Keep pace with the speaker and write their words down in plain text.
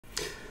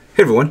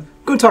Hey everyone,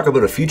 I'm going to talk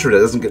about a feature that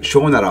doesn't get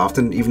shown that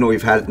often, even though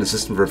we've had it in the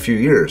system for a few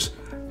years.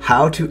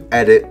 How to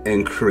edit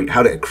and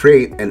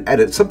create and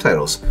edit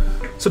subtitles.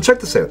 So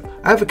check this out.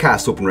 I have a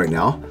cast open right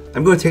now.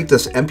 I'm going to take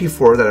this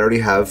MP4 that I already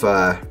have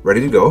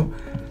ready to go,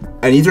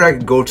 and either I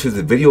can go to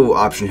the video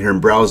option here and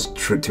browse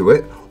to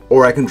it,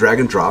 or I can drag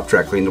and drop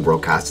directly into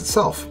WorldCAST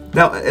itself.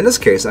 Now, in this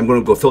case, I'm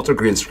going to go filter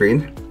green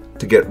screen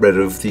to get rid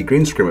of the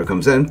green screen when it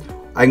comes in.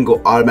 I can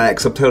go automatic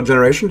subtitle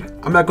generation.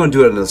 I'm not going to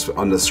do it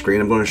on this screen.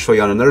 I'm going to show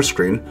you on another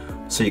screen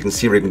so you can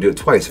see where you can do it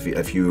twice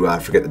if you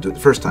forget to do it the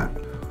first time.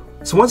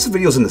 So once the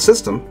video's in the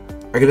system,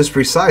 I can just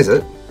resize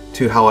it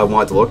to how I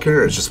want it to look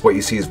here. It's just what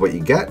you see is what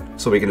you get.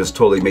 So we can just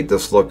totally make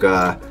this look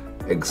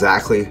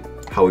exactly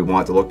how we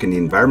want it to look in the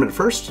environment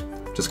first.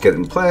 Just get it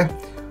in play.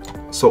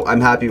 So I'm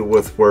happy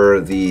with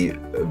where the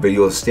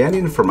video is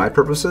standing for my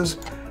purposes.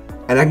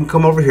 And I can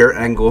come over here and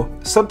I can go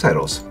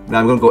subtitles. Now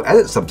I'm going to go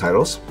edit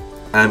subtitles.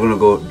 And I'm going to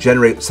go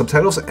generate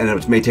subtitles, and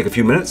it may take a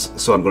few minutes,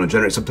 so I'm going to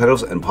generate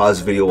subtitles and pause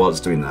the video while it's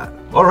doing that.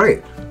 All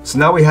right, so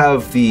now we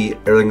have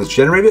everything is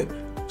generated,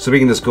 so we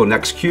can just go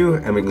next queue,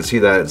 and we can see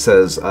that it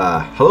says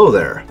hello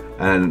there,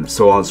 and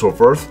so on and so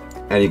forth,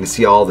 and you can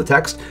see all the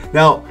text.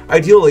 Now,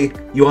 ideally,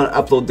 you want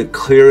to upload the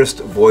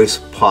clearest voice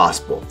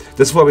possible.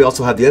 This is why we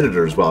also have the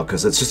editor as well,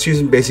 because it's just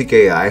using basic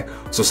AI,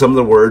 so some of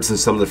the words and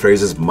some of the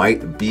phrases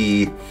might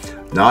be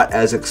not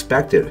as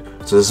expected.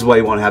 So this is why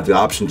you want to have the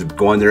option to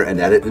go in there and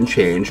edit and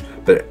change,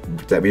 but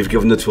that we've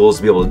given the tools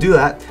to be able to do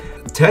that.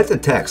 To edit the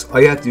text,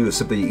 all you have to do is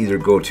simply either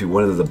go to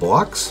one of the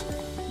blocks.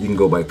 You can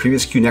go by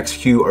previous queue, next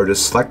queue, or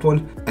just select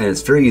one, and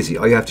it's very easy.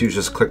 All you have to do is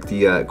just click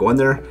the, go in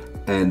there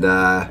and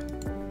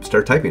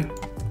start typing.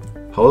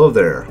 Hello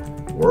there,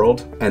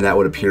 world, and that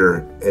would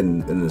appear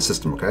in the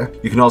system, okay?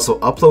 You can also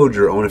upload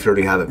your own if you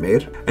already have it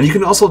made. And you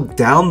can also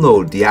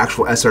download the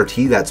actual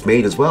SRT that's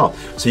made as well.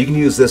 So you can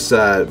use this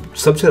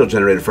subtitle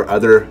generator for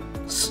other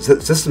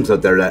systems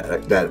out there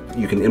that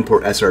you can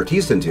import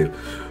SRTs into.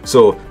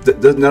 So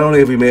not only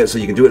have we made it so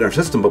you can do it in our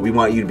system, but we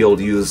want you to be able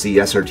to use the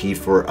SRT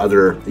for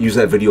use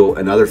that video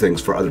and other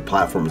things for other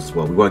platforms as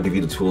well. We want to give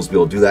you the tools to be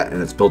able to do that,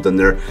 and it's built in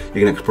there.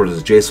 You can export it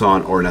as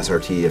JSON or an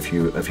SRT if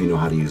you know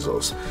how to use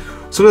those.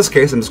 So in this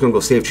case, I'm just going to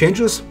go save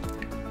changes.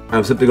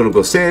 I'm simply going to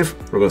go save.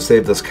 We're going to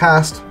save this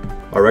cast.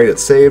 All right,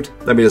 it's saved.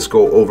 Let me just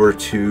go over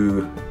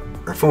to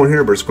our phone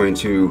here. We're just going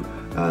to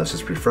let's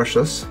just refresh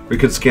this. We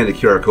could scan the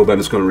QR code, but I'm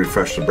just going to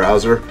refresh the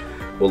browser.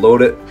 We'll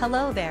load it.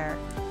 Hello there.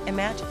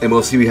 Imagine. And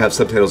we'll see we have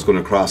subtitles going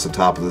across the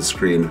top of the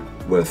screen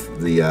with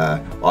the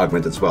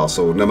augment as well.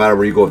 So no matter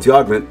where you go with the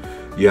augment,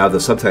 you have the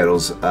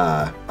subtitles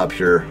up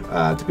here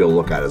to be able to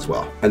look at as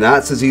well. And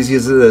that's as easy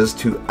as it is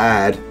to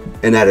add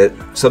and edit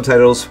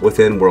subtitles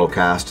within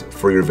WorldCAST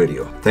for your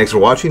video. Thanks for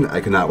watching.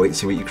 I cannot wait to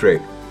see what you create.